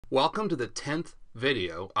Welcome to the 10th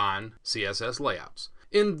video on CSS layouts.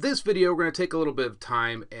 In this video, we're going to take a little bit of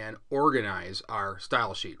time and organize our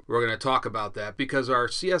style sheet. We're going to talk about that because our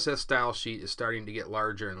CSS style sheet is starting to get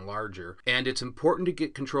larger and larger, and it's important to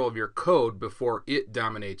get control of your code before it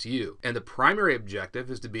dominates you. And the primary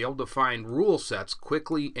objective is to be able to find rule sets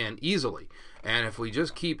quickly and easily. And if we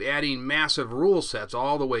just keep adding massive rule sets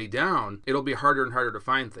all the way down, it'll be harder and harder to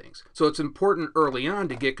find things. So it's important early on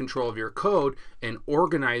to get control of your code and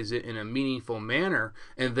organize it in a meaningful manner,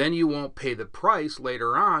 and then you won't pay the price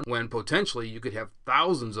later on when potentially you could have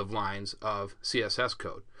thousands of lines of CSS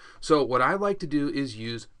code. So what I like to do is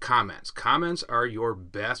use comments. Comments are your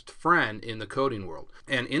best friend in the coding world.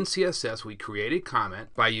 And in CSS, we create a comment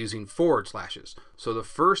by using forward slashes. So the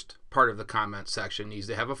first part of the comment section needs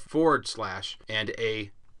to have a forward slash and a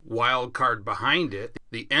wildcard behind it.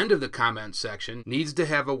 The end of the comment section needs to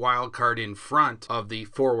have a wildcard in front of the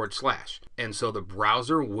forward slash. And so the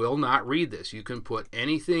browser will not read this. You can put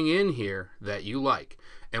anything in here that you like.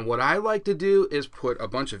 And what I like to do is put a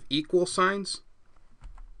bunch of equal signs,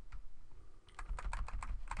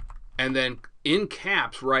 and then in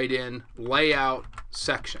caps write in layout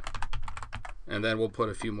section. And then we'll put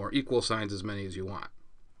a few more equal signs, as many as you want.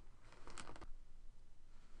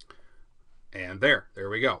 And there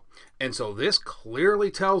we go. And so this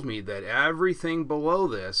clearly tells me that everything below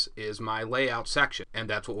this is my layout section, and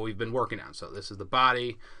that's what we've been working on. So this is the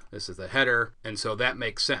body, this is the header, and so that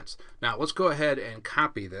makes sense. Now let's go ahead and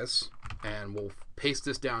copy this, and we'll paste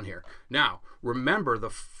this down here. Now remember, the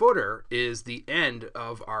footer is the end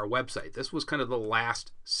of our website. This was kind of the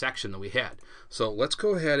last section that we had. So let's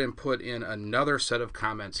go ahead and put in another set of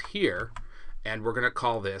comments here, and we're going to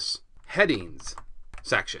call this headings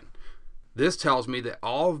section. This tells me that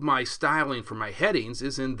all of my styling for my headings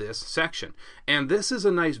is in this section. And this is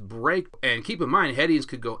a nice break. And keep in mind, headings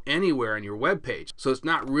could go anywhere in your web page. So it's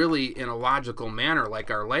not really in a logical manner like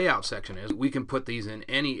our layout section is. We can put these in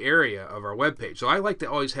any area of our web page. So I like to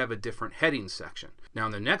always have a different headings section. Now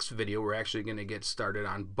in the next video, we're actually going to get started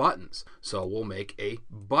on buttons. So we'll make a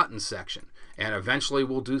button section. And eventually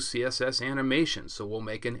we'll do CSS animation. So we'll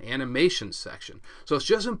make an animation section. So it's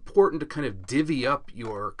just important to kind of divvy up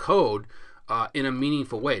your code in a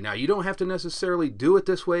meaningful way. Now, you don't have to necessarily do it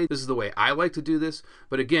this way. This is the way I like to do this.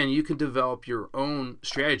 But again, you can develop your own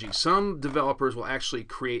strategy. Some developers will actually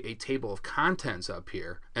create a table of contents up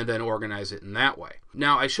here and then organize it in that way.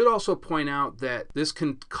 Now, I should also point out that this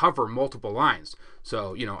can cover multiple lines.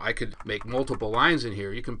 So, I could make multiple lines in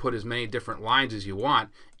here. You can put as many different lines as you want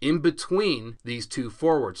in between these two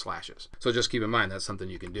forward slashes. So just keep in mind that's something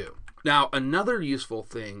you can do. Now, another useful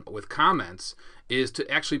thing with comments is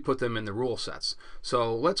to actually put them in the rule sets.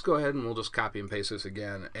 So let's go ahead and we'll just copy and paste this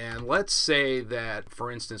again. And let's say that,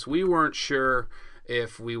 for instance, we weren't sure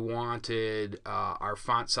if we wanted our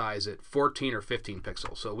font size at 14 or 15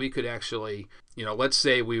 pixels. So we could actually, let's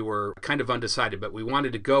say we were kind of undecided, but we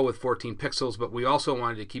wanted to go with 14 pixels, but we also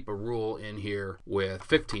wanted to keep a rule in here with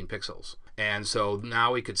 15 pixels. And so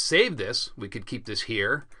now we could save this. We could keep this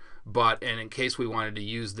here. And in case we wanted to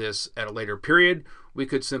use this at a later period, we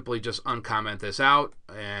could simply just uncomment this out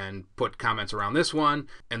and put comments around this one,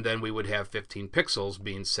 and then we would have 15 pixels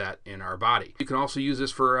being set in our body. You can also use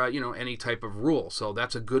this for any type of rule. So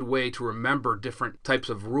that's a good way to remember different types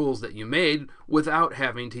of rules that you made without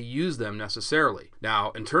having to use them necessarily.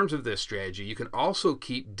 Now, in terms of this strategy, you can also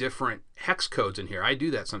keep different hex codes in here. I do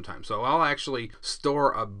that sometimes. So I'll actually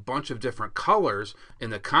store a bunch of different colors in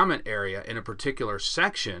the comment area in a particular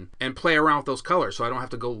section and play around with those colors so I don't have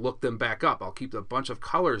to go look them back up. I'll keep a bunch of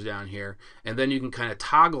colors down here, and then you can kind of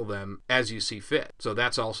toggle them as you see fit. So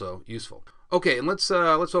that's also useful. Okay, and let's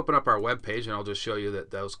open up our web page, and I'll just show you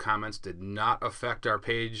that those comments did not affect our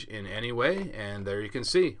page in any way, and there you can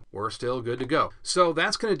see we're still good to go. So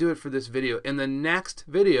that's going to do it for this video. In the next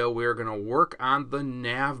video, we're going to work on the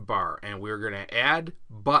nav bar, and we're going to add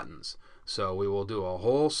buttons. So we will do a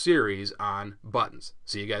whole series on buttons.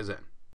 See you guys then.